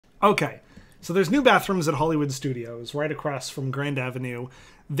Okay, so there's new bathrooms at Hollywood Studios right across from Grand Avenue.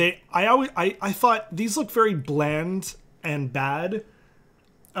 I thought these look very bland and bad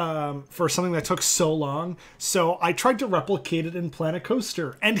for something that took so long. So I tried to replicate it in Planet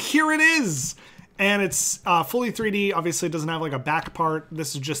Coaster, and here it is. And it's fully 3D. Obviously, it doesn't have like a back part.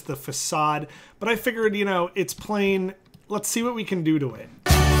 This is just the facade. But I figured, you know, it's plain. Let's see what we can do to it.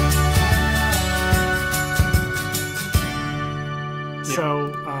 So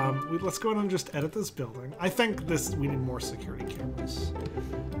let's go ahead and just edit this building. I think we need more security cameras.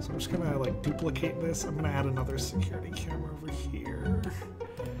 So I'm just gonna like duplicate this. I'm gonna add another security camera over here.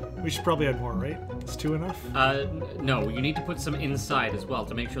 We should probably add more, right? Is 2 enough? No, you need to put some inside as well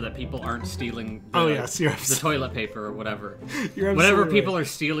to make sure that people aren't stealing the toilet paper or whatever. Whatever people are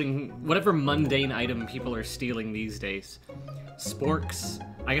stealing, whatever mundane item people are stealing these days. Sporks.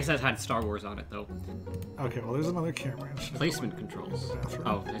 I guess that had Star Wars on it, though. Okay, well, there's another camera. Placement controls.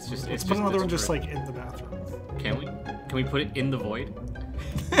 Oh, it's just... Let's put another one just, like, in the bathroom. Can we? Can we put it in the void?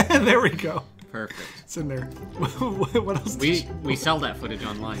 There we go. Perfect. It's in there. What else we sell that footage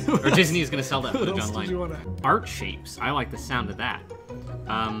online. Or Disney is going to sell that footage what else online. Did you want to... Art shapes. I like the sound of that.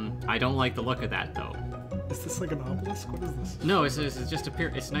 I don't like the look of that, though. Is this like an obelisk? What is this? No, it's just a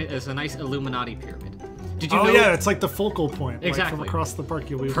pyramid. It's a nice Illuminati pyramid. Did you know? Yeah, it's like the focal point. Exactly. Like from across the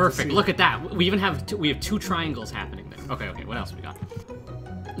park, you'll be able Perfect. to see Look at that. We even have two triangles happening there. Okay. What else we got?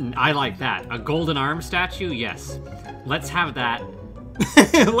 I like that. A golden arm statue. Yes. Let's have that.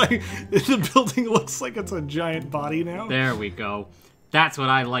 Like the building looks like it's a giant body now. There we go. That's what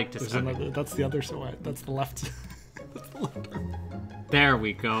I like to see. That's the other side. That's the left. That's the left arm. There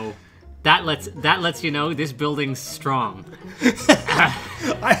we go. That lets you know this building's strong.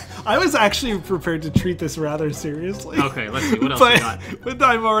 I was actually prepared to treat this rather seriously. Okay, let's see what else we got. But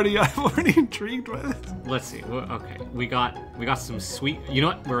I'm already intrigued by it. Let's see. Okay, we got some sweet. You know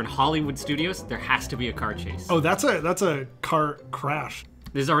what? We're in Hollywood Studios. There has to be a car chase. Oh, that's a car crash.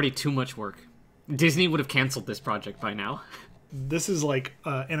 There's already too much work. Disney would have canceled this project by now. This is like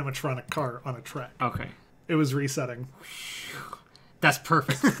an animatronic car on a track. Okay. It was resetting. That's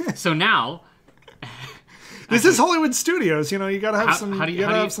perfect. So now, this is Hollywood Studios. You know, you gotta have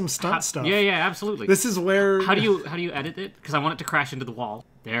some stunt stuff. Yeah, absolutely. This is where. How do you edit it? Because I want it to crash into the wall.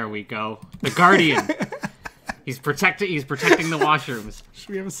 There we go. The Guardian. He's protecting the washrooms. Should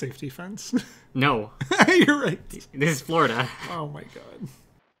we have a safety fence? No. You're right. This is Florida. Oh my god.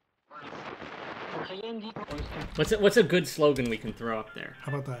 What's a good slogan we can throw up there?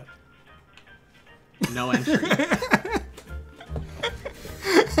 How about that? No entry.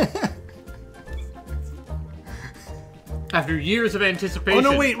 After years of anticipation.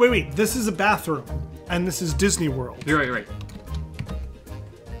 Oh no! Wait! This is a bathroom, and this is Disney World. You're right.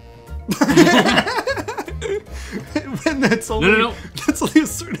 And that's only no. That's only a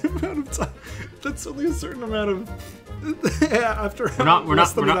certain amount of time. That's only a certain amount of after. We're not.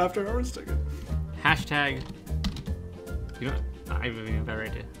 After hours ticket. Hashtag. You know, I have a better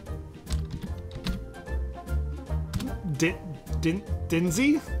idea.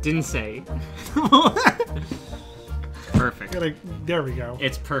 Dinsey? Dinsey. Perfect. There we go.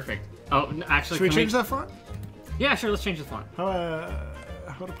 It's perfect. Oh, actually, should we change that font? Yeah, sure. Let's change the font. How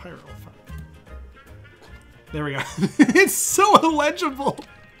about a pyro font? There we go. It's so illegible.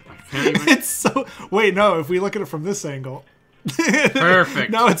 It's so. Wait, no. If we look at it from this angle.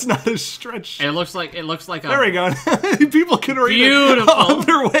 Perfect. No, it's not a stretch. It looks like a. There we go. People can read it on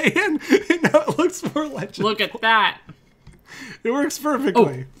their way in. Now it looks more legible. Look at that. It works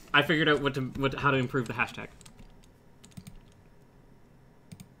perfectly. Oh, I figured out how to improve the hashtag.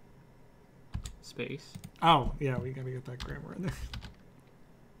 Space. Oh yeah, we gotta get that grammar in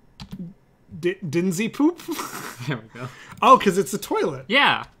there. Dinsey poop. There we go. Oh, because it's a toilet.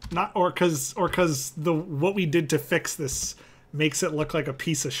 Yeah. Not because what we did to fix this makes it look like a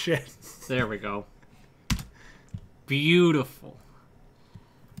piece of shit. There we go. Beautiful.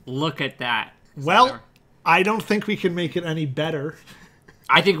 Look at that. Well, I don't think we can make it any better.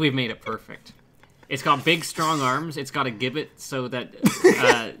 I think we've made it perfect. It's got big, strong arms. It's got a gibbet so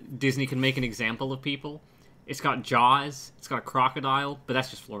that Disney can make an example of people. It's got jaws. It's got a crocodile, but that's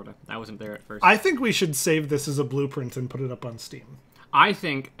just Florida. That wasn't there at first. I think we should save this as a blueprint and put it up on Steam. I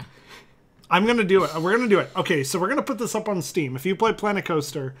think... I'm going to do it. We're going to do it. Okay, so we're going to put this up on Steam. If you play Planet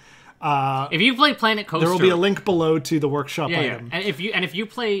Coaster... if you play Planet Coaster... There will be a link below to the workshop item. And if you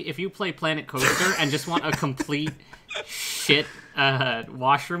play Planet Coaster and just want a complete shit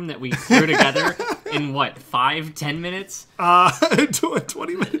washroom that we threw together in, what, 5-10 minutes?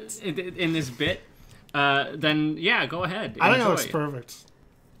 20 minutes. In this bit... then yeah, go ahead. I think that looks perfect.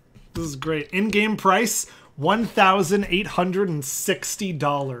 This is great. In-game price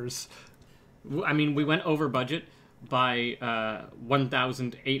 $1,860. I mean, we went over budget by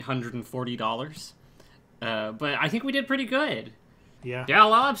 $1,840. But I think we did pretty good. Yeah. Yeah,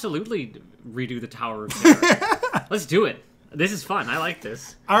 I'll absolutely redo the Tower of Terror. Let's do it. This is fun. I like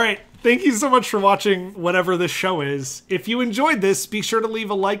this. All right. Thank you so much for watching whatever this show is. If you enjoyed this, be sure to leave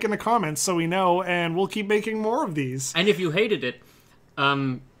a like and a comment so we know, and we'll keep making more of these. And if you hated it,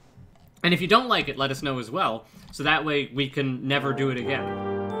 and if you don't like it, let us know as well, so that way we can never do it again.